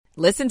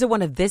Listen to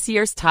one of this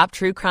year's top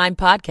true crime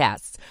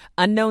podcasts.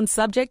 Unknown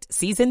Subject,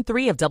 Season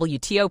 3 of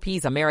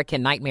WTOP's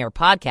American Nightmare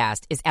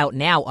podcast is out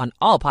now on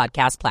all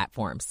podcast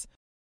platforms.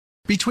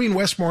 Between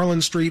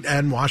Westmoreland Street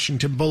and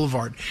Washington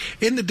Boulevard.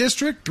 In the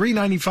district,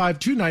 395,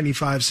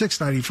 295,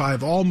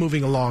 695, all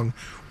moving along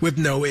with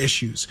no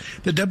issues.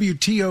 The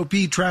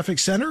WTOP Traffic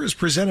Center is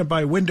presented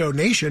by Window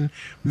Nation.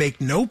 Make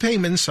no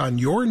payments on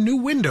your new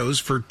windows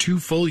for 2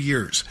 full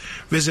years.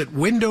 Visit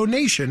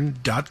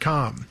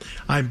windownation.com.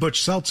 I'm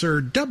Butch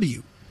Seltzer,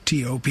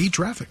 WTOP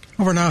Traffic.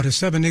 Over now to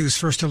 7 News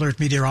First Alert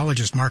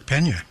meteorologist Mark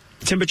Pena.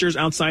 Temperatures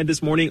outside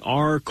this morning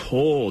are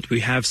cold. We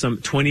have some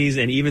 20s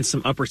and even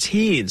some upper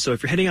teens. So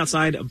if you're heading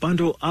outside,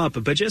 bundle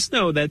up. But just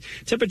know that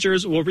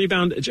temperatures will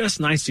rebound just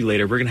nicely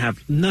later. We're going to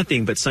have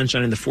nothing but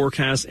sunshine in the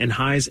forecast and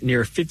highs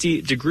near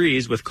 50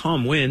 degrees with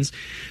calm winds.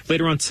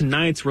 Later on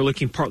tonight, we're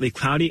looking partly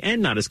cloudy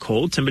and not as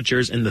cold.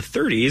 Temperatures in the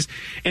 30s.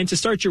 And to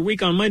start your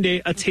week on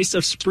Monday, a taste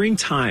of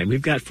springtime.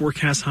 We've got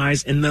forecast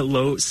highs in the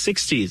low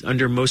 60s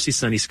under mostly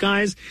sunny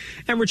skies.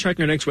 And we're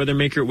checking our next weather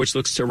maker, which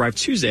looks to arrive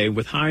Tuesday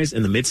with highs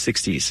in the mid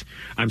 60s.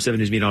 I'm 7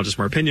 News meteorologist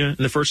Mark Pena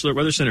in the First Alert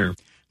Weather Center.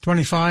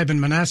 25 in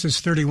Manassas,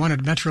 31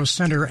 at Metro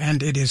Center,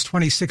 and it is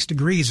 26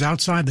 degrees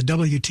outside the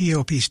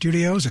WTOP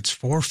studios. It's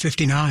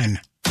 4:59.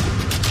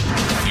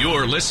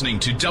 You're listening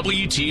to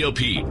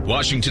WTOP,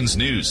 Washington's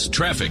news,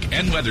 traffic,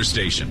 and weather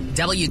station.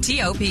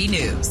 WTOP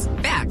News.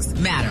 Facts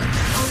matter.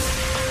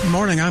 Good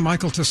morning, I'm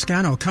Michael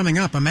Toscano. Coming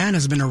up, a man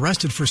has been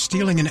arrested for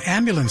stealing an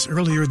ambulance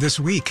earlier this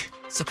week.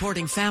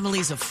 Supporting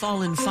families of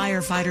fallen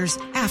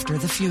firefighters after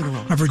the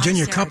funeral. A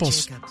Virginia couple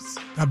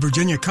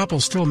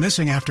still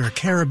missing after a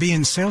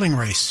Caribbean sailing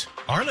race.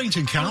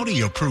 Arlington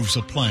County approves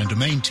a plan to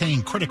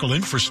maintain critical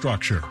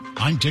infrastructure.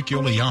 I'm Dick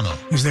Iuliano.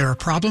 Is there a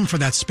problem for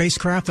that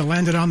spacecraft that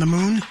landed on the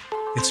moon?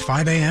 It's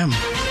 5 a.m.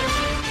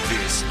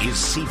 This is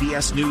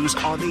CBS News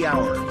on the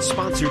Hour,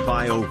 sponsored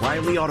by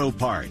O'Reilly Auto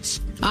Parts.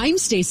 I'm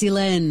Stacey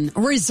Lynn.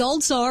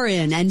 Results are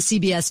in, and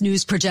CBS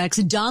News projects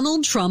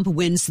Donald Trump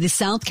wins the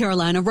South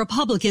Carolina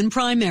Republican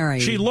primary.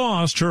 She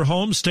lost her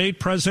home state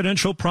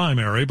presidential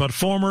primary, but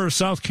former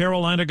South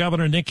Carolina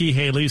Governor Nikki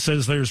Haley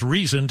says there's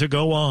reason to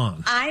go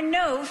on. I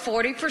know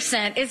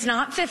 40% is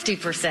not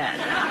 50%,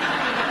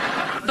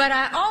 but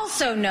I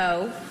also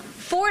know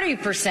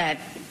 40%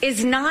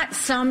 is not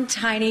some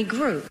tiny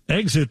group.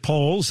 Exit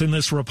polls in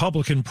this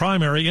Republican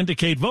primary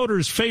indicate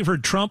voters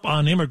favored Trump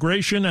on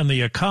immigration and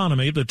the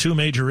economy, the two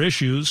major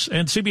issues.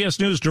 And CBS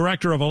News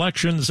Director of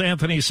Elections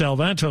Anthony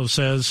Salvanto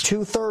says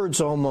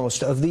 2/3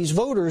 almost of these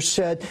voters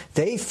said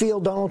they feel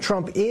Donald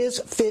Trump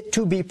is fit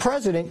to be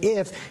president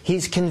if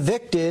he's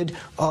convicted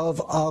of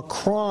a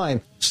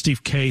crime.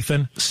 Steve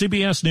Kathan,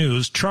 CBS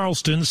News,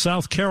 Charleston,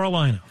 South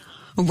Carolina.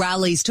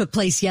 Rallies took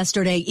place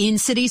yesterday in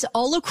cities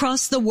all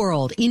across the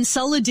world in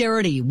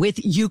solidarity with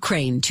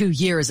Ukraine 2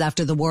 years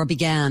after the war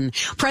began.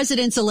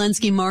 President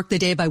Zelensky marked the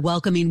day by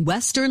welcoming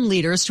Western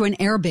leaders to an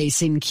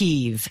airbase in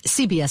Kyiv.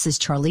 CBS's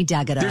Charlie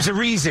D'Agata. There's a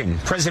reason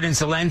President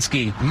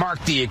Zelensky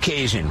marked the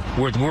occasion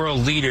with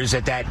world leaders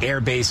at that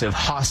airbase of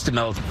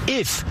Hostomel.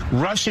 If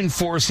Russian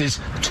forces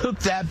took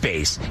that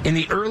base in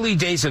the early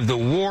days of the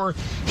war,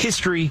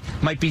 history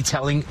might be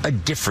telling a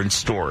different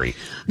story.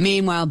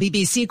 Meanwhile,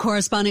 BBC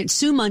correspondent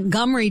Sue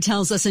Montgomery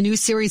tells us a new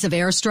series of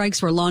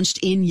airstrikes were launched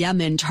in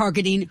Yemen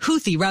targeting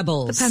Houthi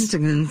rebels. The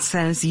Pentagon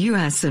says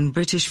U.S. and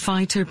British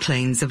fighter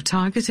planes have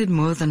targeted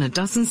more than a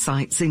dozen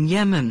sites in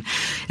Yemen.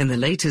 In the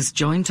latest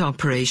joint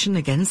operation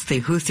against the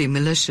Houthi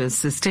militia's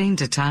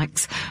sustained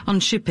attacks on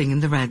shipping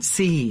in the Red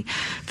Sea.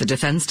 The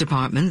Defense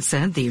Department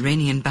said the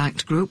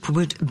Iranian-backed group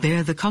would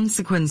bear the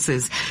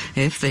consequences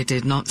if they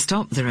did not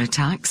stop their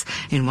attacks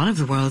in one of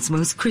the world's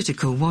most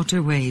critical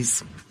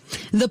waterways.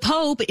 The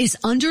Pope is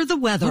under the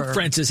weather. Pope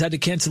Francis had to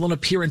cancel an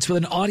appearance with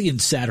an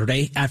audience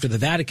Saturday after the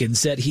Vatican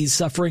said he's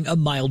suffering a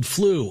mild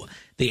flu.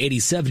 The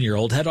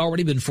 87-year-old had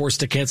already been forced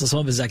to cancel some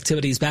of his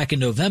activities back in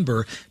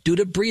November due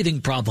to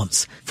breathing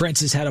problems.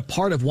 Francis had a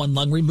part of one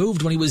lung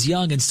removed when he was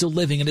young and still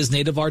living in his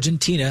native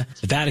Argentina.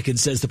 The Vatican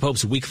says the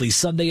Pope's weekly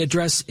Sunday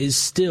address is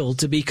still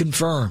to be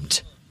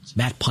confirmed.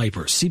 Matt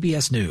Piper,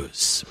 CBS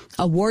News.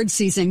 Award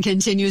season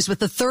continues with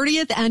the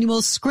 30th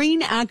annual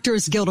Screen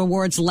Actors Guild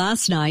Awards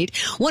last night.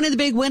 One of the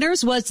big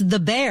winners was The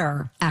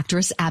Bear,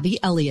 actress Abby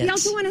Elliott. We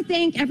also want to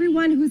thank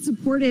everyone who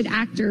supported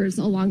actors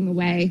along the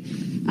way.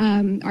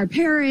 Our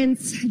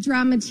parents,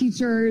 drama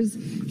teachers,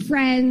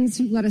 friends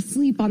who let us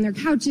sleep on their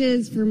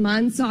couches for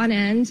months on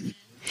end.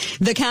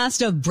 The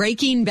cast of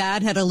Breaking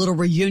Bad had a little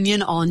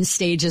reunion on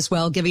stage as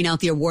well, giving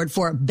out the award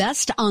for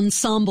Best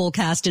Ensemble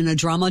Cast in a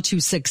Drama to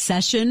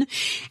Succession,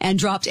 and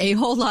dropped a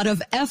whole lot of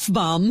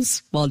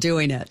F-bombs while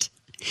doing it.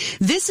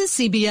 This is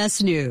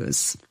CBS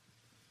News.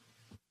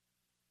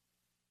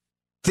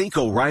 Think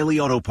O'Reilly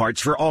Auto Parts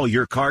for all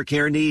your car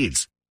care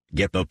needs.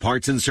 Get the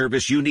parts and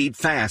service you need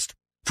fast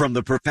from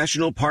the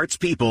professional parts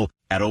people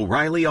at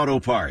O'Reilly Auto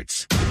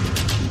Parts.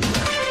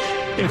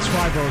 It's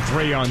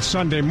 5:03 on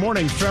Sunday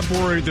morning,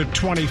 February the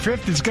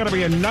 25th. It's going to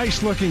be a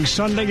nice-looking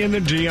Sunday in the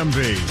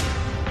DMV.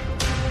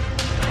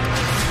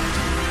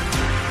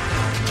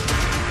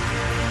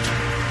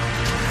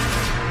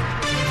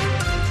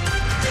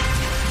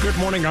 Good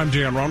morning, I'm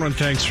Dan Ronan.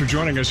 Thanks for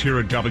joining us here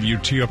at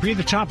WTOP.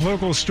 The top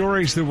local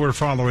stories that we're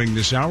following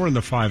this hour in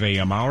the 5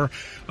 a.m. hour.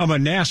 A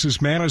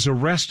Manassas man is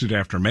arrested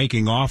after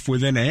making off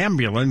with an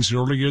ambulance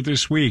earlier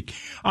this week.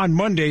 On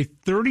Monday,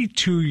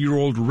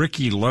 32-year-old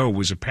Ricky Lowe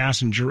was a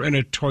passenger in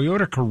a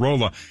Toyota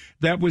Corolla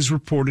that was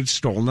reported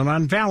stolen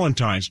on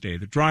Valentine's Day.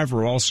 The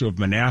driver, also of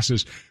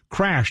Manassas,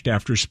 crashed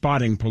after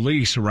spotting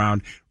police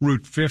around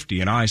Route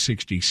 50 and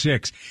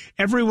I-66.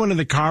 Everyone in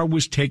the car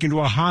was taken to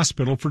a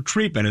hospital for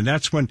treatment, and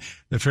that's when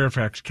the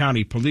Fairfax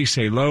County Police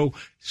say Lowe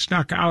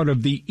snuck out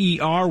of the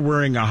ER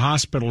wearing a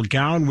hospital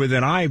gown with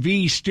an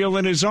IV still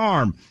in his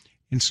arm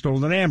and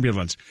stole an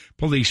ambulance.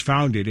 Police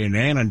found it in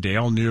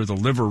Annandale near the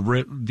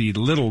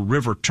Little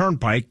River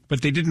Turnpike,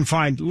 but they didn't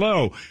find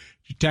Lowe.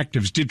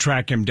 Detectives did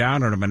track him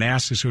down at a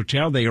Manassas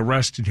hotel. They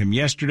arrested him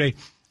yesterday.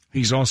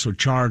 He's also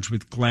charged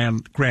with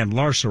grand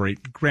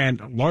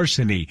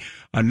larceny.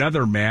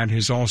 Another man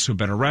has also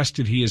been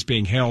arrested. He is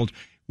being held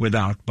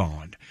without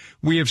bond.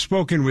 We have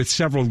spoken with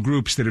several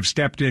groups that have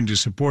stepped in to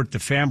support the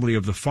family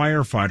of the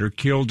firefighter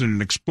killed in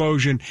an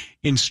explosion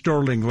in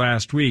Sterling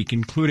last week,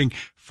 including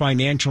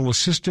financial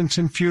assistance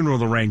and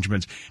funeral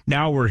arrangements.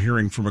 Now we're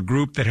hearing from a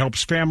group that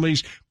helps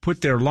families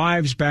put their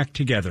lives back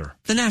together.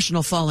 The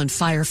National Fallen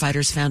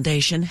Firefighters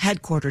Foundation,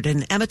 headquartered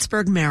in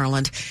Emmitsburg,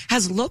 Maryland,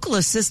 has local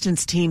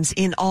assistance teams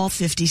in all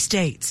 50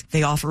 states.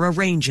 They offer a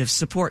range of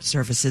support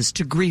services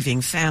to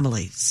grieving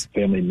families.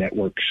 Family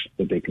networks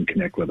that they can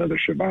connect with other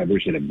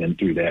survivors that have been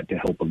through that to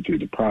help them through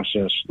the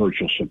process,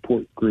 virtual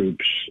support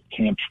groups,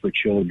 camps for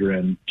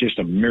children, just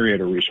a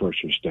myriad of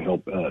resources to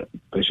help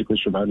basically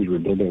survivors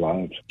rebuild their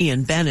lives.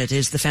 Ian Bennett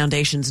is the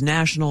foundation's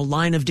National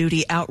Line of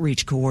Duty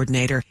Outreach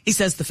Coordinator. He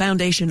says the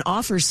foundation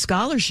offers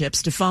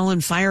scholarships to fallen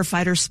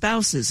firefighter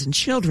spouses and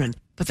children,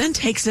 but then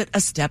takes it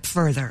a step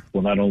further.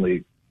 We'll not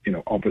only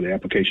offer the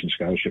application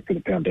scholarship for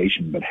the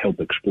foundation, but help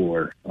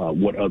explore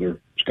what other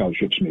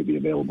scholarships may be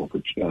available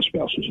for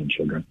spouses and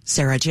children.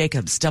 Sarah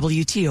Jacobs,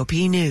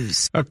 WTOP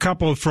News. A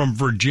couple from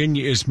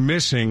Virginia is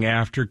missing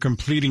after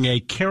completing a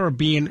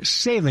Caribbean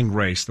sailing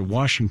race. The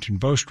Washington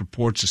Post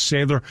reports a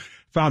sailor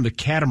found a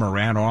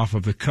catamaran off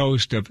of the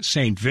coast of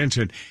St.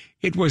 Vincent.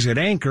 It was at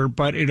anchor,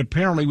 but it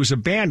apparently was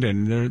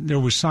abandoned. There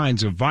were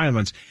signs of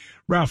violence.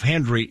 Ralph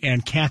Hendry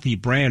and Kathy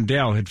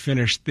Brandell had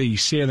finished the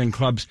Sailing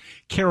Club's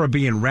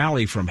Caribbean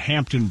rally from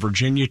Hampton,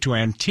 Virginia to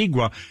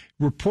Antigua.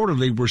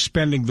 Reportedly were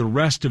spending the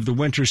rest of the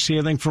winter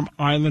sailing from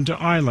island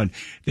to island.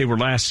 They were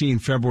last seen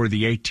February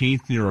the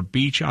 18th near a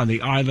beach on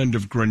the island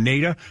of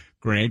Grenada.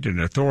 Granted,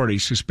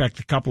 authorities suspect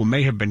the couple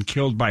may have been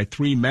killed by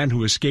three men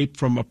who escaped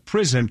from a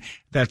prison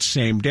that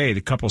same day.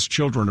 The couple's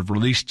children have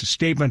released a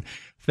statement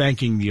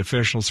thanking the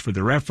officials for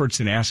their efforts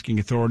and asking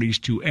authorities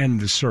to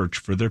end the search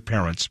for their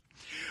parents.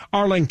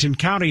 Arlington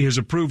County has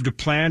approved a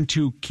plan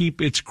to keep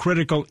its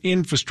critical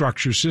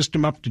infrastructure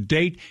system up to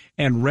date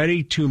and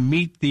ready to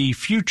meet the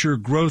future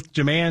growth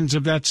demands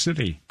of that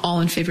city.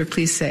 All in favor,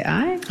 please say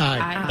aye.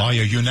 Aye. By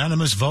a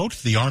unanimous vote,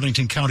 the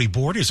Arlington County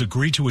Board has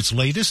agreed to its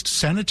latest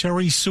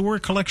sanitary sewer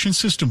collection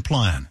system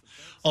plan,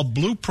 a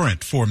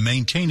blueprint for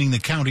maintaining the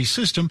county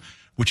system,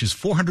 which is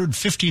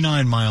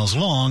 459 miles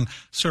long,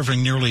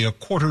 serving nearly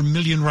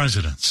 250,000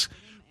 residents.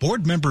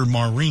 Board member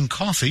Maureen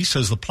Coffey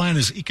says the plan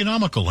is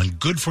economical and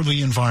good for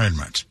the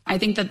environment. I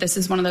think that this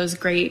is one of those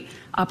great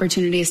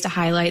opportunities to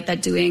highlight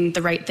that doing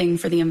the right thing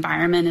for the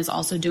environment is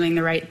also doing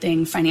the right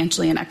thing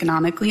financially and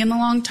economically in the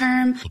long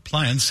term. The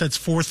plan sets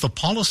forth the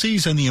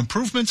policies and the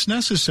improvements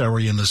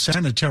necessary in the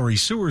sanitary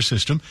sewer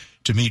system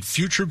to meet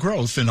future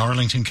growth in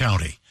Arlington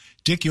County.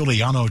 Dick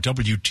Iuliano,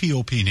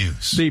 WTOP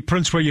News. The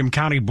Prince William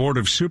County Board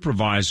of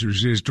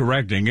Supervisors is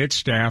directing its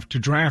staff to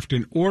draft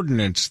an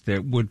ordinance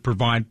that would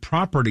provide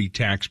property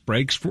tax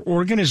breaks for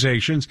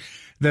organizations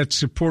that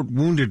support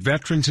wounded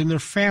veterans and their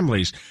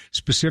families.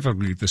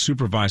 Specifically, the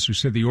supervisor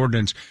said the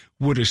ordinance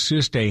would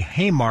assist a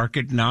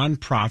Haymarket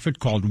nonprofit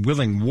called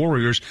Willing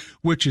Warriors,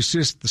 which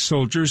assists the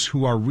soldiers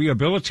who are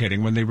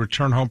rehabilitating when they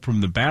return home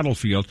from the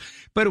battlefield.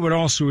 But it would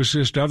also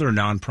assist other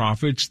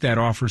nonprofits that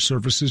offer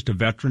services to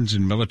veterans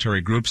and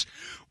military groups.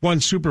 One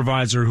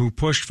supervisor who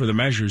pushed for the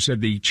measure said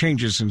the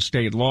changes in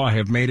state law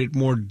have made it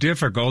more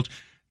difficult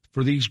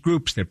for these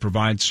groups that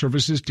provide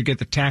services to get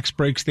the tax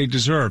breaks they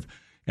deserve.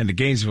 And the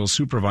Gainesville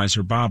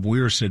supervisor, Bob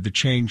Weir, said the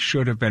change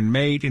should have been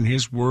made, in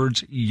his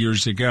words,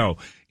 years ago.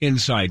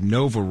 Inside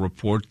Nova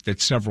report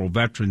that several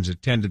veterans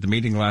attended the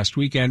meeting last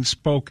week and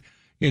spoke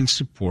in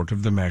support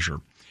of the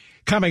measure.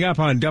 Coming up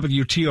on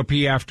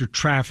WTOP after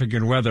traffic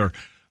and weather,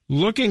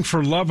 looking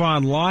for love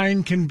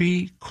online can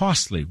be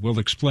costly. We'll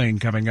explain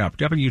coming up.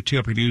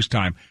 WTOP News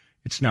Time.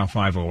 It's now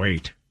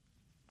 5:08.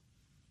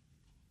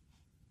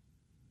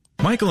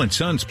 Michael &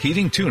 Son's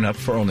heating tune-up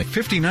for only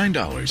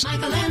 $59.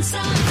 Michael &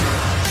 Son.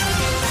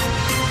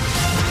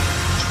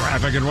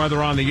 Traffic and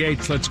weather on the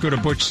 8th. Let's go to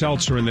Butch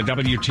Seltzer in the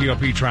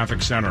WTOP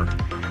Traffic Center.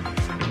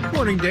 Good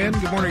morning, Dan.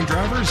 Good morning,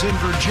 drivers. In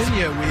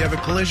Virginia, we have a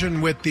collision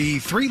with the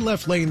 3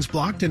 left lanes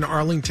blocked in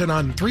Arlington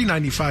on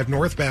 395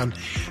 northbound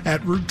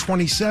at Route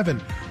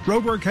 27.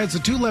 Roadwork has the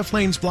 2 left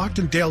lanes blocked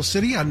in Dale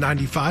City on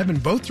 95 in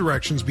both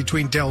directions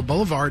between Dale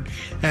Boulevard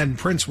and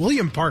Prince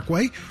William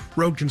Parkway.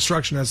 Road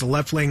construction has the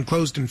left lane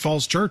closed in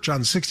Falls Church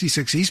on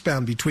 66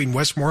 eastbound between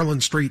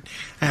Westmoreland Street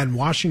and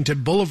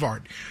Washington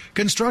Boulevard.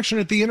 Construction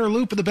at the inner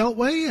loop of the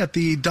Beltway at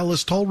the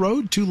Dulles Toll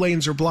Road. 2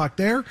 lanes are blocked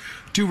there.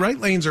 2 right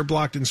lanes are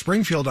blocked in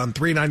Springfield on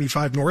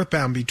 395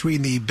 northbound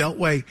between the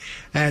Beltway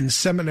and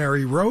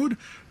Seminary Road.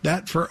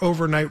 That for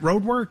overnight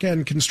road work,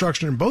 and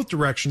construction in both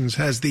directions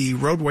has the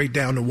roadway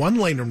down to 1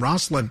 lane in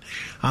Rosslyn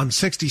on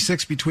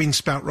 66 between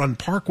Spout Run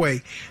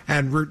Parkway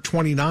and Route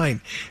 29.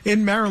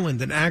 In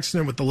Maryland, an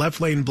accident with the left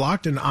lane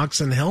blocked in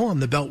Oxon Hill on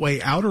the Beltway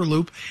outer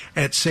loop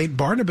at St.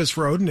 Barnabas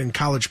Road and in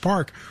College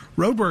Park.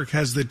 Roadwork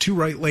has the 2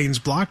 right lanes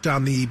blocked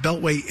on the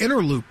Beltway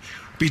inner loop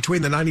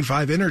between the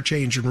 95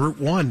 interchange and Route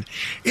 1.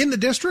 In the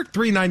district,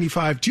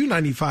 395,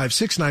 295,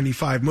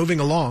 695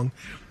 moving along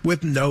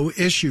with no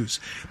issues.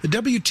 The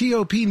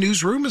WTOP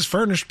newsroom is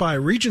furnished by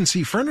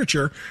Regency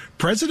Furniture.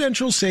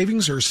 Presidential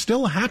savings are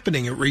still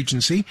happening at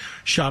Regency.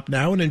 Shop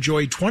now and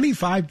enjoy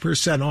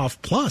 25%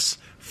 off plus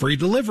free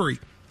delivery.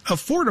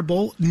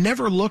 Affordable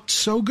never looked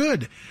so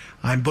good.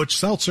 I'm Butch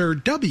Seltzer,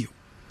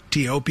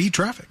 WTOP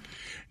Traffic.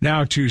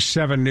 Now to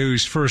 7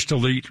 News First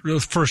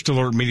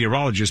Alert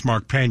meteorologist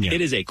Mark Pena. It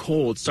is a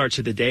cold start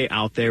to the day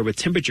out there with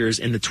temperatures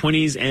in the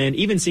 20s and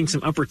even seeing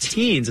some upper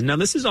teens. And now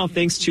this is all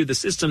thanks to the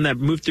system that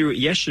moved through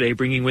yesterday,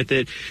 bringing with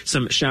it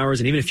some showers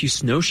and even a few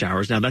snow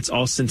showers. Now that's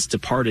all since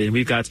departed, and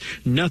we've got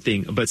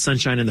nothing but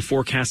sunshine in the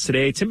forecast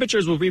today.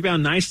 Temperatures will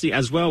rebound nicely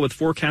as well with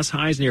forecast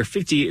highs near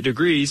 50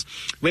 degrees.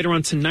 Later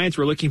on tonight,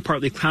 we're looking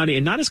partly cloudy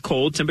and not as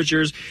cold.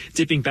 Temperatures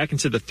dipping back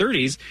into the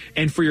 30s.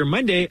 And for your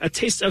Monday, a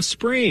taste of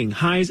spring.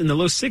 Highs in the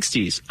low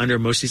 60s under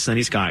mostly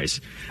sunny skies.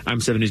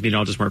 I'm 7 News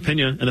meteorologist Mark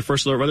Pena in the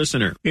First Alert Weather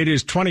Center. It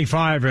is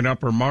 25 in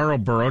Upper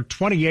Marlboro,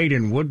 28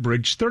 in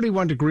Woodbridge,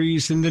 31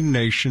 degrees in the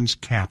nation's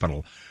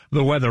capital.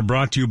 The weather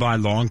brought to you by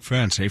Long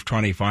Fence. Save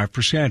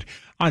 25%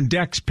 on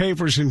decks,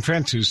 pavers, and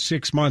fences.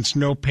 6 months,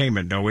 no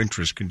payment, no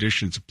interest.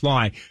 Conditions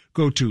apply.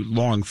 Go to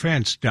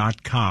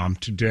longfence.com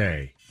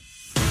today.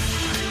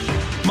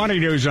 Money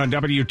News on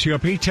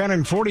WTOP, 10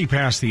 and 40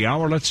 past the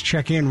hour. Let's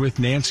check in with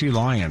Nancy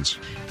Lyons.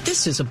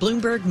 This is a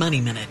Bloomberg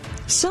Money Minute.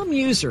 Some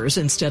users,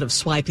 instead of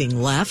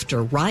swiping left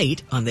or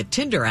right on the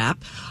Tinder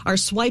app, are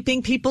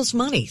swiping people's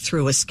money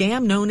through a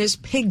scam known as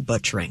pig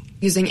butchering.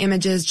 Using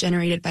images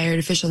generated by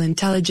artificial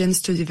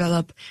intelligence to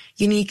develop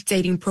unique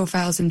dating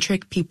profiles and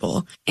trick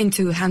people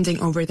into handing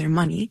over their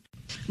money.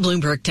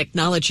 Bloomberg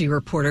technology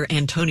reporter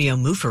Antonio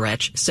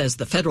Mufarech says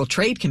the Federal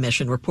Trade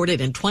Commission reported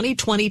in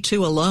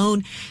 2022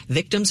 alone,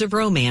 victims of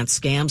romance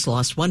scams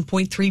lost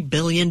 $1.3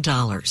 billion.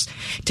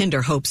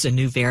 Tinder hopes a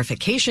new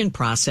verification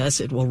process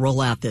it will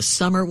roll out this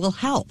summer will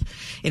help.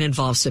 It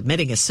involves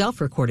submitting a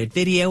self-recorded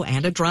video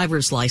and a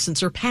driver's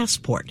license or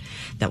passport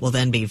that will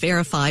then be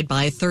verified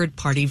by a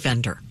third-party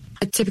vendor.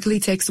 It typically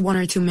takes 1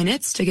 or 2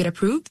 minutes to get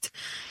approved.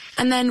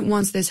 And then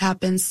once this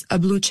happens, a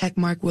blue check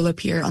mark will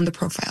appear on the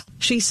profile.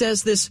 She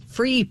says this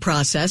free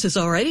process has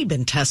already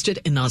been tested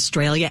in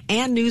Australia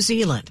and New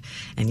Zealand,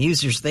 and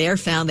users there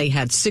found they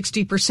had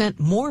 60%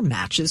 more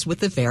matches with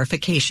the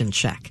verification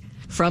check.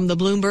 From the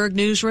Bloomberg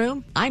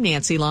Newsroom, I'm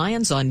Nancy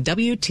Lyons on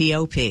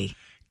WTOP.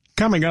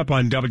 Coming up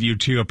on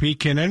WTOP,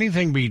 can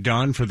anything be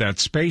done for that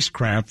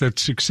spacecraft that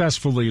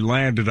successfully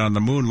landed on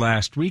the moon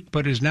last week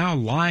but is now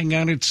lying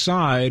on its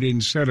side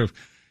instead of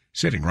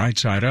sitting right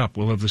side up?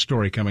 We'll have the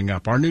story coming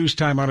up. Our news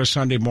time on a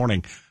Sunday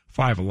morning,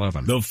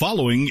 5:11. The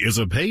following is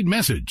a paid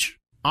message.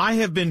 I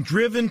have been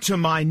driven to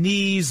my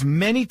knees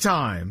many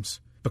times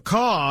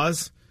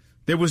because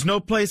there was no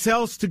place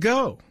else to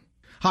go.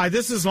 Hi,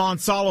 this is Lon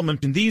Solomon,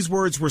 and these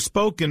words were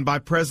spoken by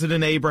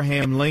President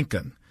Abraham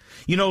Lincoln.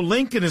 You know,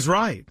 Lincoln is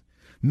right.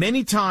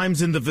 Many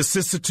times in the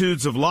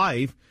vicissitudes of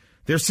life,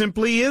 there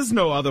simply is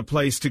no other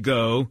place to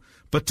go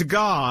but to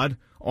God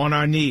on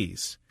our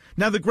knees.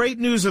 Now, the great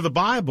news of the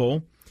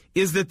Bible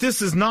is that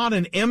this is not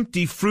an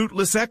empty,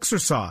 fruitless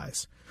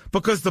exercise,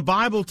 because the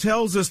Bible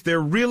tells us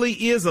there really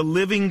is a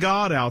living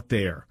God out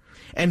there,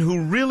 and who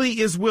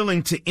really is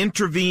willing to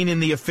intervene in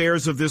the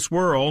affairs of this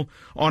world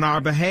on our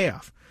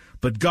behalf.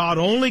 But God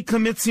only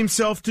commits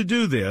himself to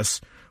do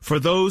this for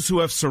those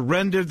who have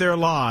surrendered their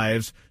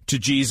lives to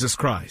Jesus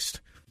Christ.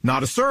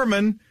 Not a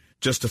sermon,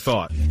 just a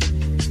thought.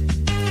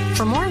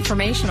 For more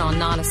information on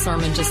Not a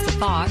Sermon, Just a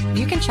Thought,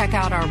 you can check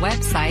out our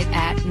website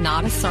at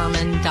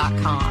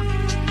notasermon.com.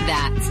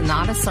 That's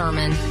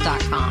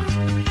notasermon.com.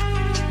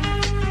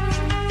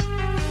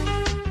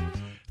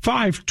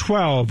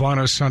 5:12 on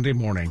a Sunday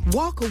morning.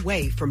 Walk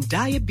away from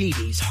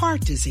diabetes,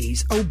 heart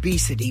disease,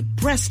 obesity,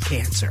 breast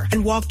cancer,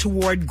 and walk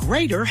toward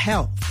greater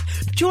health.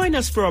 Join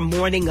us for a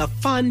morning of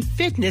fun,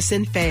 fitness,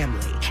 and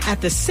family at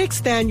the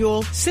 6th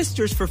Annual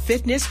Sisters for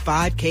Fitness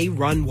 5K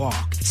Run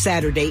Walk,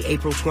 Saturday,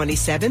 April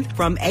 27th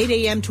from 8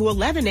 a.m. to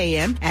 11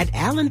 a.m. at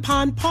Allen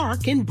Pond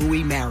Park in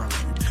Bowie, Maryland.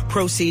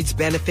 Proceeds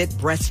benefit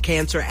Breast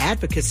Cancer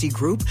Advocacy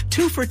Group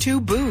 2 for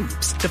 2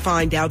 Boobs. To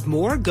find out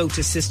more, go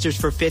to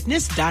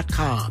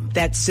sistersforfitness.com.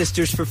 That's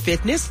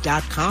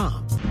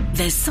sistersforfitness.com.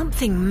 There's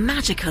something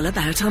magical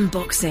about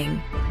unboxing.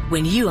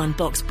 When you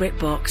unbox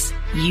BritBox,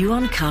 you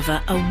uncover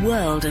a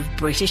world of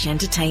British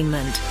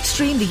entertainment.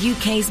 Stream the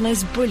UK's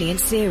most brilliant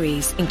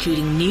series,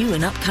 including new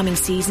and upcoming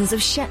seasons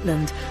of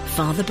Shetland,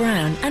 Father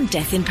Brown and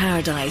Death in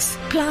Paradise.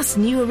 Plus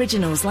new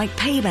originals like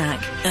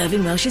Payback,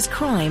 Irving Welsh's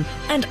Crime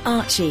and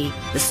Archie,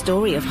 the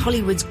story of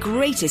Hollywood's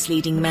greatest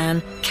leading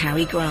man,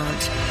 Cary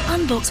Grant.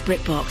 Unbox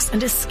BritBox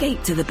and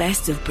escape to the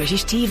best of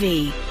British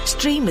TV.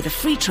 Stream with a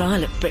free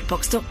trial at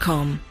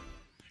BritBox.com.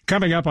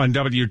 Coming up on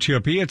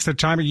WTOP, it's the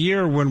time of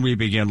year when we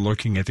begin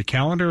looking at the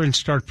calendar and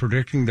start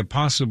predicting the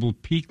possible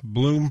peak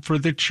bloom for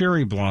the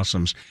cherry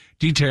blossoms.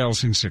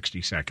 Details in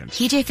 60 seconds.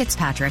 PJ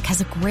Fitzpatrick has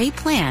a great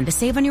plan to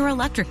save on your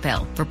electric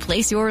bill.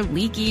 Replace your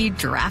leaky,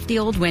 drafty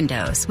old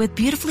windows with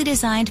beautifully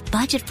designed,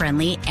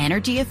 budget-friendly,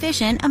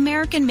 energy-efficient,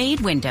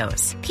 American-made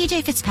windows.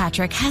 PJ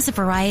Fitzpatrick has a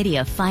variety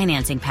of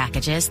financing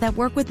packages that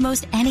work with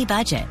most any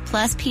budget.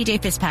 Plus,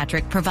 PJ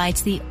Fitzpatrick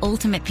provides the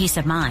ultimate peace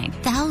of mind.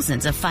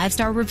 Thousands of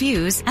 5-star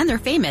reviews and their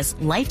famous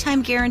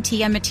lifetime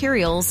guarantee on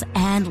materials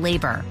and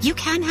labor. You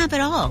can have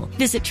it all.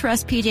 Visit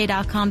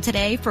TrustPJ.com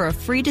today for a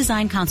free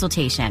design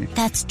consultation.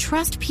 That's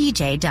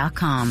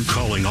TrustPJ.com.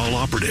 Calling all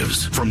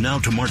operatives. From now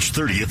to March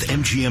 30th,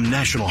 MGM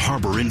National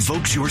Harbor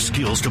invokes your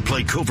skills to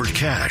play Covert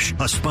Cash,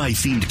 a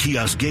spy-themed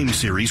kiosk game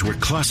series where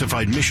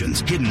classified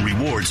missions, hidden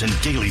rewards, and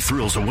daily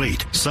thrills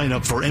await. Sign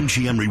up for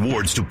MGM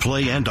Rewards to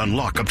play and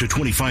unlock up to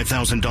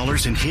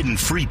 $25,000 in hidden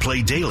free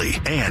play daily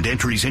and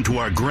entries into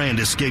our Grand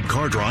Escape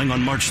car drawing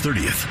on March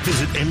 30th.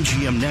 Visit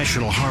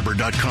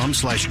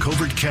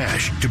MGMNationalHarbor.com/Covert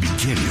Cash to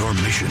begin your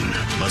mission.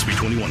 Must be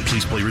 21.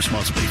 Please play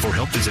responsibly. For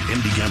help, visit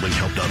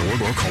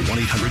mdgamblinghelp.org or call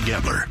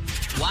 1-800-GAMBLER.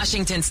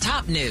 Washington's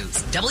top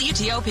news,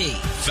 WTOP.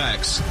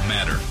 Facts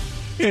matter.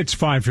 It's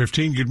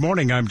 5:15. Good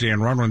morning. I'm Dan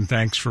Rundlin.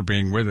 Thanks for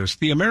being with us.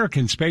 The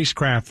American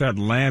spacecraft that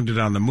landed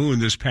on the moon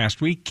this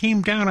past week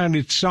came down on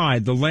its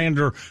side. The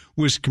lander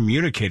was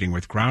communicating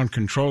with ground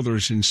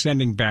controllers and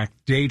sending back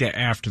data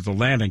after the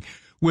landing.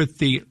 With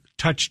the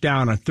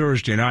touchdown on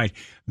Thursday night,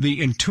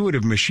 the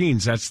Intuitive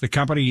Machines, that's the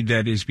company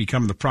that has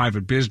become the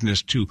private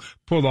business to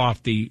pull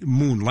off the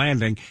moon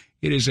landing.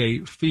 It is a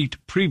feat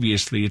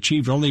previously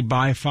achieved only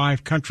by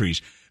 5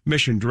 countries.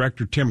 Mission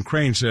Director Tim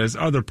Crane says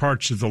other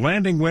parts of the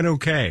landing went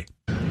okay.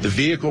 The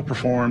vehicle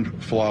performed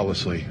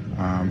flawlessly.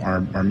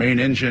 Our main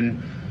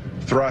engine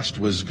thrust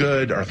was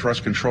good. Our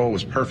thrust control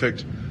was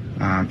perfect.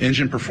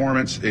 Engine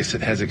performance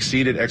has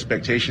exceeded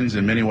expectations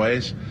in many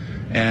ways.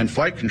 And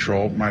flight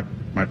control, my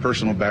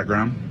personal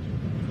background,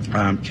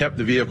 kept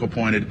the vehicle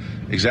pointed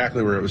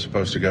exactly where it was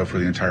supposed to go for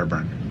the entire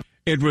burn.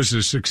 It was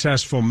a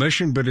successful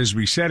mission, but as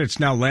we said, it's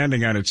now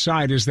landing on its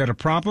side. Is that a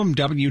problem?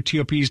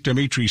 WTOP's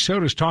Dimitri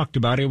Sotis talked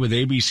about it with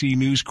ABC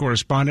News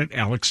correspondent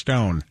Alex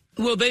Stone.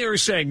 Well, they are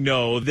saying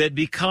no, that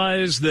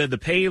because the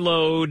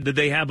payload that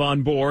they have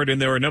on board, and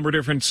there are a number of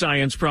different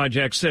science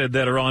projects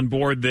that are on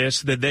board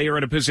this, that they are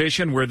in a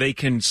position where they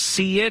can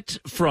see it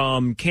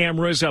from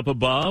cameras up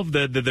above,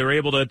 that they're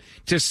able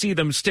to see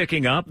them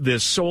sticking up.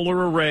 This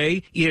solar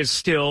array is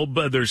still,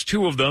 but there's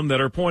 2 of them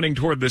that are pointing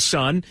toward the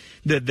sun,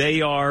 that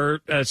they are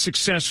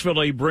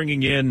successfully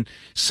bringing in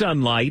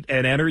sunlight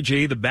and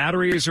energy. The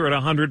batteries are at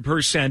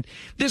 100%.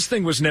 This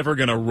thing was never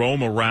going to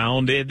roam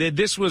around.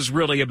 This was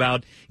really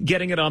about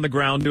getting it on the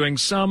ground, doing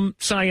some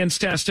science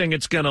testing.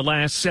 It's going to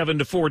last 7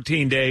 to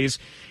 14 days,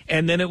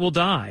 and then it will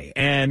die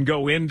and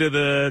go into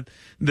the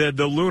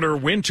lunar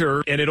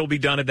winter, and it'll be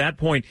done at that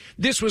point.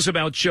 This was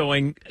about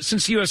showing,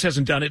 since the U.S.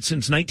 hasn't done it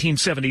since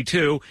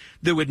 1972,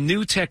 that with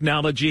new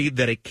technology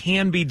that it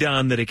can be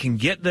done, that it can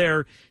get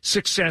there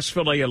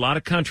successfully. A lot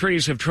of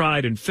countries have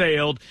tried and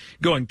failed,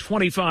 going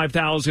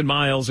 25,000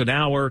 miles an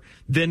hour,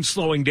 then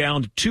slowing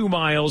down to 2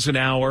 miles an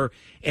hour,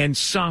 and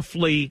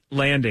softly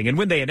landing. And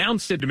when they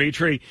announced it,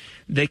 Dimitri,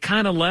 they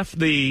kind of left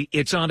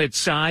it's on its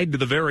side to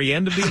the very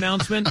end of the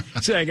announcement,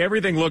 saying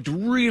everything looked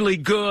really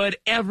good.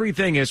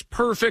 Everything is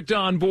perfect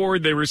on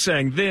board. They were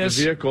saying this.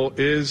 The vehicle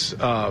is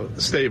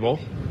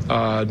stable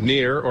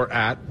near or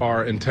at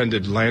our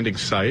intended landing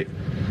site.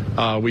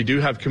 We do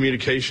have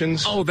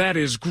communications. Oh, that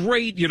is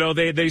great. You know,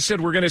 they said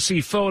we're going to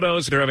see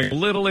photos. They're having a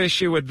little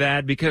issue with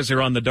that because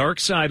they're on the dark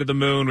side of the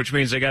moon, which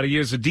means they got to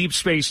use the Deep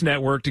Space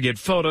Network to get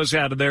photos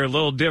out of there. A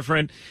little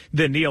different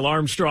than Neil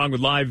Armstrong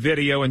with live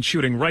video and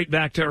shooting right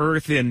back to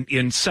Earth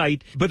in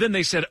sight. But then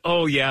they said,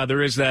 oh, yeah,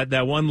 there is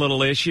that one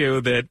little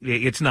issue that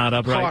it's not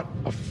upright. Caught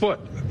a foot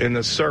in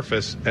the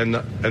surface, and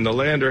the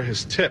lander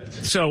has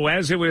tipped. So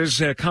as it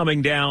was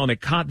coming down,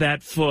 it caught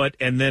that foot,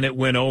 and then it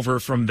went over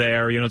from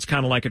there. You know, it's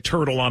kind of like a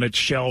turtle on its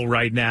shell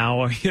right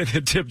now.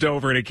 It tipped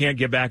over, and it can't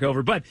get back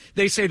over. But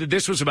they say that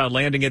this was about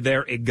landing it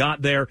there. It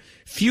got there.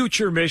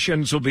 Future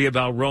missions will be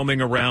about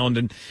roaming around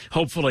and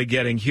hopefully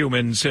getting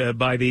humans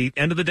by the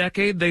end of the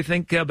decade, they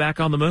think, back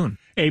on the moon.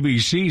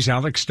 ABC's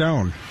Alex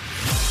Stone.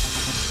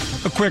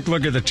 A quick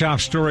look at the top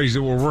stories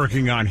that we're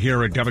working on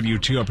here at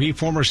WTOP.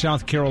 Former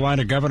South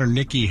Carolina Governor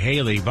Nikki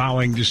Haley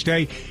vowing to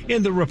stay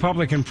in the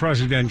Republican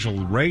presidential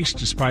race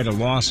despite a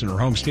loss in her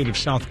home state of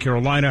South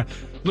Carolina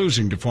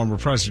losing to former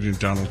President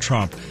Donald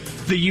Trump.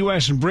 The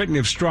U.S. and Britain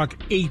have struck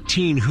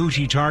 18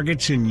 Houthi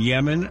targets in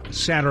Yemen.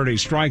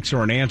 Saturday's strikes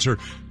are an answer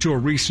to a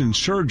recent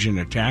surge in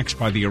attacks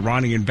by the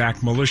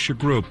Iranian-backed militia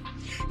group.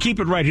 Keep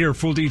it right here.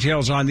 Full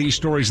details on these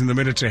stories in the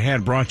minutes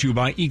ahead, brought to you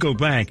by Eagle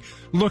Bank.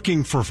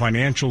 Looking for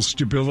financial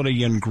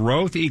stability and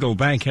growth? Eagle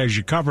Bank has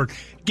you covered.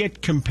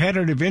 Get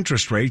competitive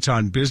interest rates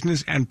on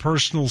business and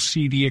personal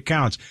CD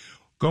accounts.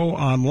 Go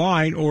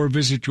online or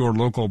visit your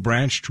local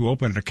branch to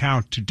open an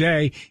account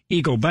today.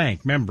 Eagle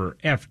Bank, member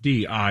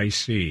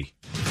FDIC.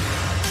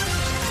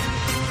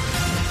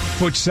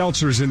 Butch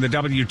Seltzer's in the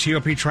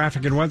WTOP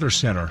Traffic and Weather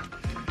Center.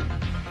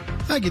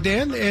 Thank you,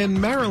 Dan. In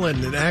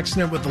Maryland, an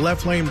accident with the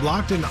left lane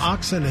blocked in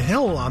Oxon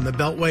Hill on the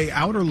Beltway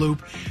Outer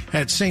Loop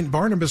at St.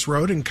 Barnabas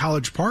Road in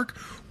College Park.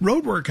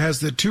 Roadwork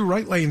has the two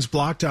right lanes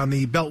blocked on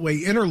the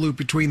Beltway Inner Loop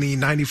between the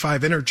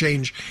 95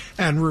 interchange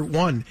and Route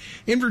 1.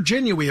 In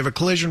Virginia, we have a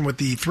collision with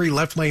the three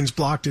left lanes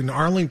blocked in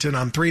Arlington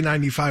on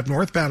 395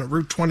 northbound at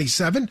Route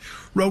 27.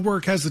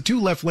 Roadwork has the two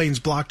left lanes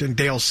blocked in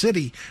Dale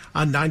City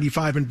on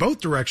 95 in both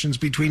directions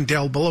between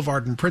Dale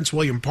Boulevard and Prince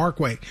William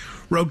Parkway.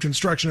 Road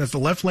construction has the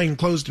left lane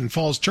closed in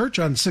Falls Church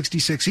on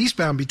 66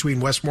 eastbound between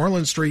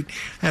Westmoreland Street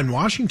and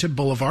Washington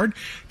Boulevard.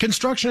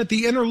 Construction at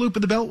the inner loop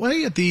of the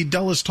Beltway at the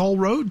Dulles Toll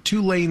Road.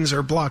 Two lanes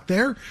are blocked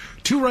there.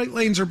 Two right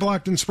lanes are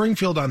blocked in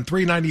Springfield on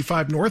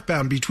 395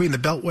 northbound between the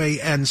Beltway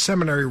and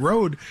Seminary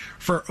Road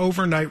for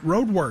overnight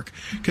road work.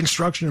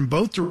 Construction in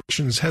both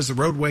directions has the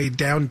roadway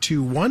down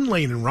to one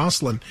lane in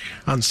Rosslyn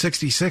on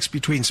 66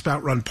 between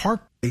Spout Run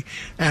Parkway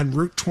and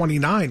Route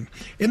 29.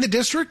 In the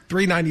district,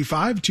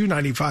 395,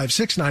 295,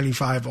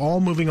 695, all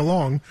moving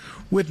along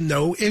with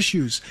no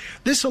issues.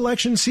 This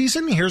election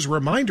season, here's a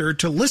reminder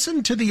to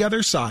listen to the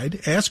other side,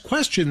 ask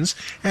questions,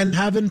 and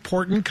have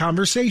important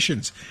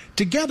conversations.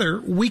 Together,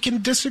 we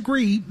can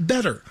disagree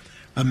better.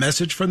 A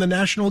message from the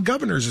National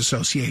Governors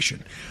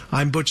Association.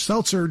 I'm Butch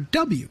Seltzer,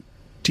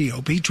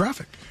 WTOP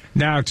Traffic.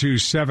 Now to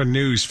 7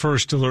 News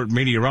First Alert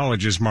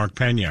meteorologist Mark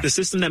Pena. The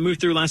system that moved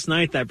through last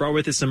night that brought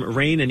with it some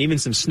rain and even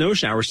some snow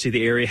showers to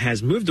the area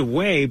has moved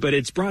away, but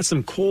it's brought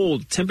some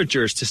cold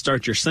temperatures to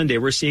start your Sunday.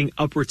 We're seeing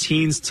upper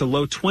teens to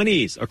low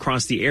 20s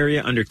across the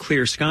area under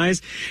clear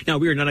skies. Now,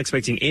 we are not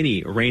expecting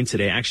any rain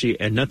today, actually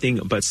nothing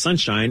but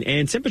sunshine,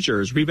 and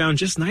temperatures rebound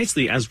just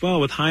nicely as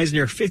well with highs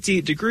near 50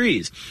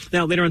 degrees.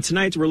 Now, later on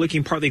tonight, we're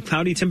looking partly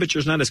cloudy,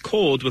 temperatures not as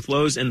cold with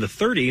lows in the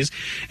 30s.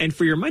 And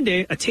for your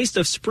Monday, a taste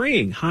of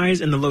spring,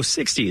 highs in the low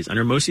 60s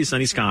under mostly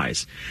sunny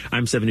skies.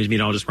 I'm 7 News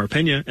meteorologist Mark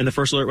Pena in the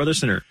First Alert Weather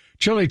Center.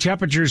 Chilly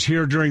temperatures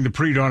here during the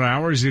pre-dawn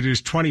hours. It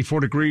is 24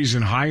 degrees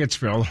in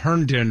Hyattsville,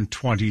 Herndon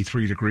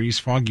 23 degrees,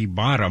 Foggy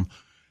Bottom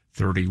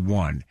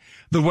 31.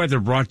 The weather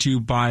brought to you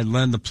by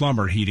Len the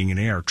Plumber Heating and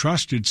Air.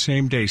 Trusted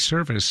same-day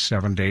service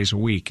 7 days a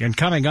week. And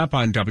coming up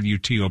on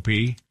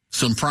WTOP...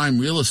 Some prime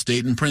real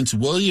estate in Prince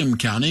William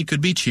County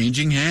could be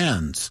changing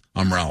hands.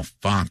 I'm Ralph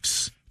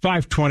Fox.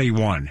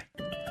 521.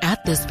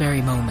 At this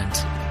very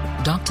moment,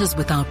 Doctors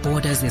Without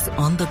Borders is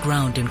on the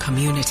ground in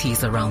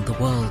communities around the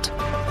world,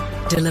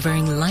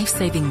 delivering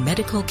life-saving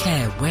medical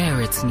care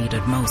where it's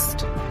needed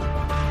most.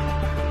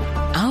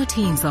 Our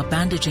teams are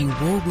bandaging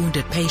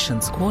war-wounded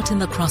patients caught in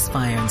the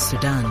crossfire in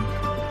Sudan,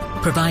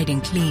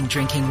 providing clean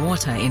drinking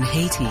water in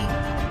Haiti,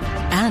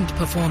 and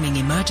performing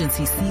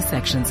emergency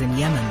C-sections in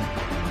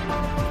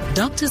Yemen.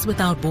 Doctors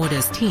Without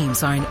Borders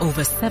teams are in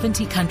over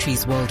 70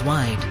 countries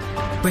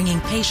worldwide,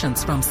 bringing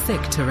patients from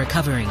sick to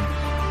recovering,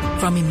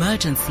 from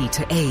emergency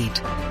to aid,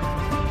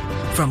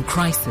 from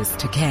crisis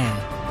to care.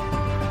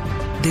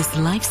 This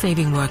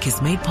life-saving work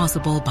is made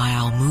possible by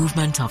our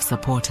movement of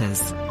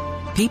supporters.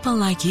 People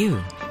like you,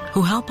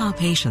 who help our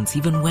patients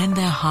even when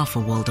they're half a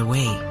world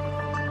away.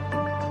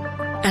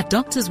 At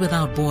Doctors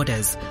Without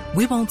Borders,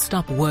 we won't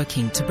stop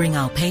working to bring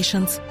our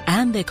patients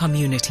and their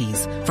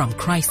communities from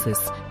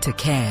crisis to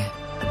care.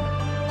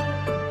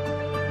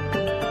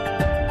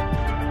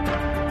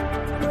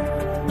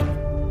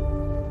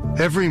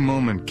 Every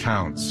moment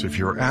counts if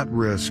you're at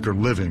risk or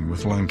living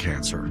with lung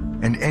cancer.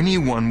 And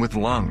anyone with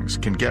lungs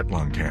can get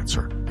lung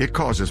cancer. It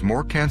causes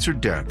more cancer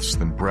deaths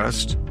than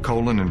breast,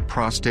 colon, and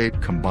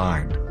prostate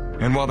combined.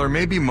 And while there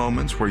may be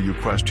moments where you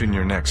question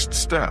your next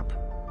step,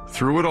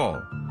 through it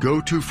all,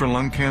 Go-To for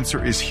Lung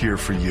Cancer is here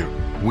for you.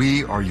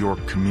 We are your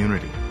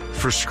community.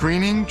 For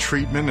screening,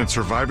 treatment, and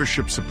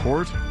survivorship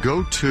support,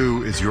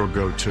 Go-To is your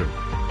go-to.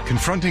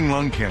 Confronting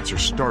lung cancer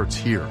starts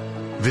here.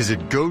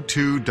 Visit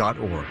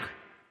goto.org.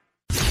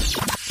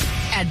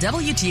 At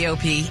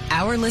WTOP,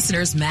 our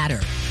listeners matter.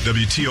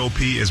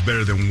 WTOP is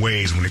better than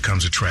Waze when it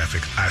comes to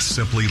traffic. I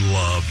simply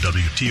love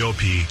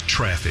WTOP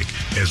traffic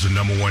as the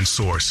 #1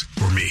 source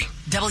for me.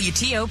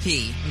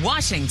 WTOP,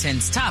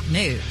 Washington's top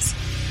news.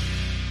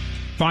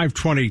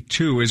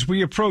 522. As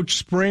we approach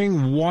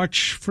spring,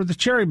 watch for the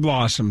cherry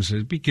blossoms.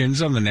 It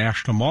begins on the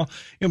National Mall,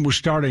 and we're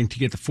starting to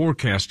get the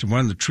forecast of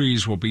when the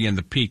trees will be in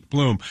the peak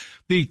bloom.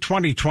 The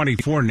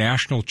 2024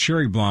 National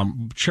Cherry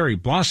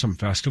Blossom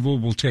Festival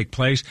will take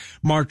place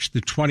March the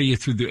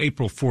 20th through the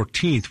April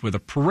 14th with a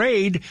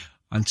parade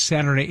on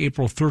Saturday,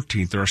 April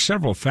 13th. There are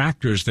several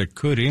factors that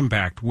could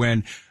impact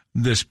when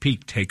this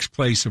peak takes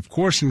place, of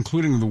course,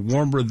 including the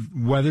warmer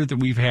weather that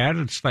we've had,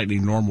 a slightly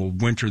normal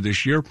winter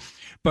this year,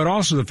 but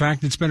also the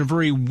fact that it's been a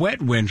very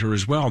wet winter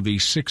as well, the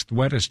 6th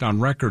wettest on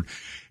record.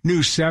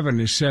 News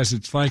 7 says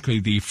it's likely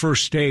the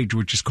first stage,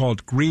 which is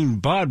called Green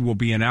Bud, will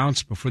be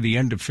announced before the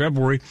end of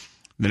February.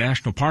 The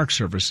National Park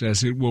Service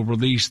says it will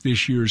release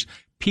this year's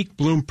peak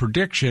bloom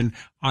prediction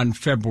on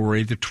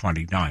February the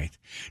 29th.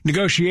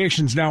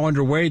 Negotiations now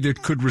underway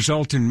that could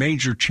result in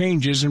major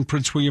changes in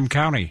Prince William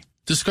County.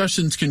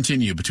 Discussions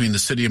continue between the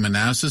city of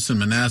Manassas and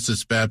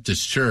Manassas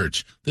Baptist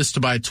Church. This to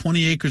buy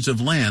 20 acres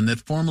of land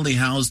that formerly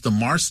housed the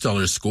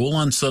Marsteller School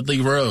on Sudley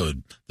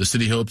Road. The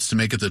city hopes to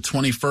make it the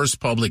 21st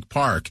public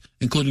park,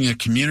 including a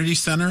community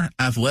center,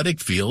 athletic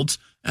fields,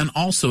 and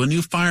also a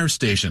new fire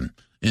station.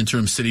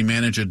 Interim City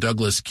Manager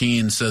Douglas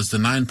Keene says the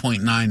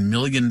 $9.9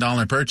 million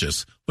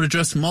purchase would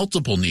address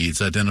multiple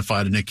needs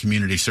identified in a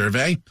community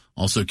survey,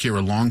 also cure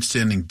a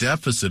long-standing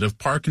deficit of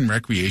park and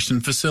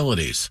recreation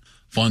facilities.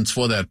 Funds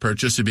for that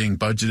purchase are being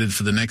budgeted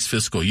for the next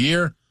fiscal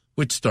year,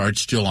 which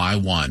starts July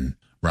 1.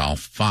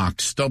 Ralph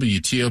Fox,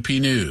 WTOP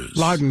News.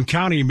 Loudoun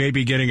County may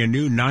be getting a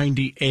new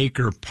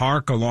 90-acre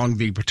park along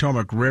the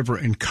Potomac River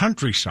and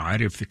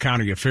countryside if the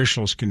county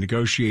officials can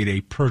negotiate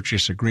a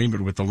purchase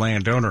agreement with the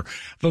landowner.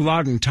 The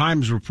Loudoun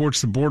Times reports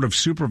the Board of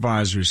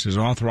Supervisors has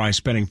authorized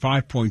spending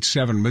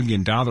 $5.7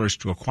 million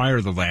to acquire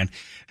the land.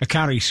 A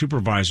county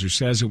supervisor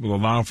says it will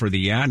allow for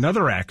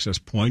another access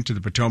point to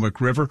the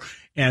Potomac River,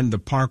 and the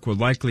park will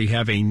likely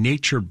have a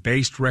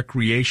nature-based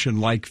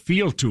recreation-like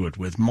feel to it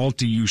with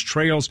multi-use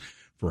trails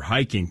for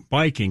hiking,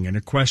 biking, and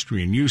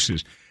equestrian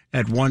uses.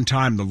 At one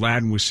time, the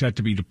land was set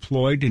to be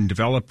deployed and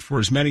developed for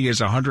as many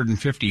as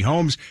 150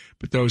 homes,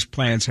 but those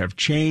plans have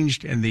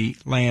changed, and the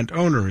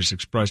landowner has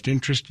expressed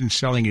interest in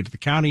selling it to the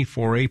county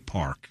for a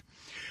park.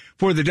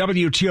 For the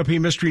WTOP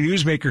Mystery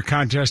Newsmaker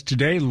contest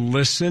today,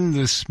 listen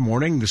this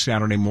morning, this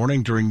Saturday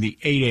morning, during the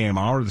 8 a.m.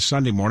 hour, the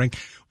Sunday morning.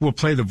 We'll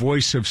play the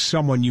voice of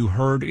someone you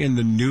heard in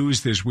the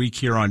news this week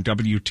here on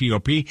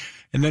WTOP,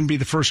 and then be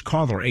the first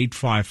caller,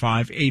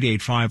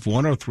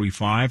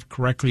 855-885-1035.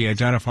 Correctly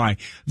identify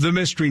the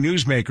Mystery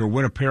Newsmaker.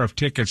 Win a pair of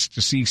tickets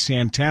to see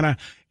Santana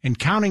and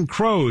Counting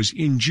Crows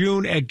in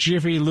June at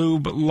Jiffy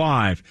Lube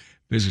Live.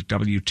 Visit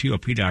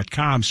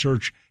WTOP.com,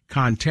 search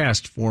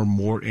contest for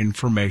more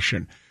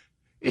information.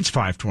 It's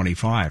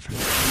 5:25.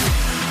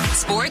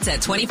 Sports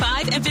at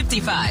 25 and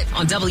 55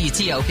 on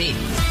WTOP.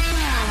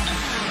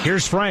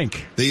 Here's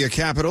Frank. The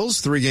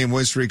Capitals' 3-game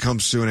win streak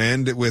comes to an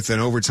end with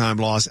an overtime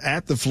loss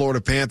at the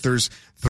Florida Panthers.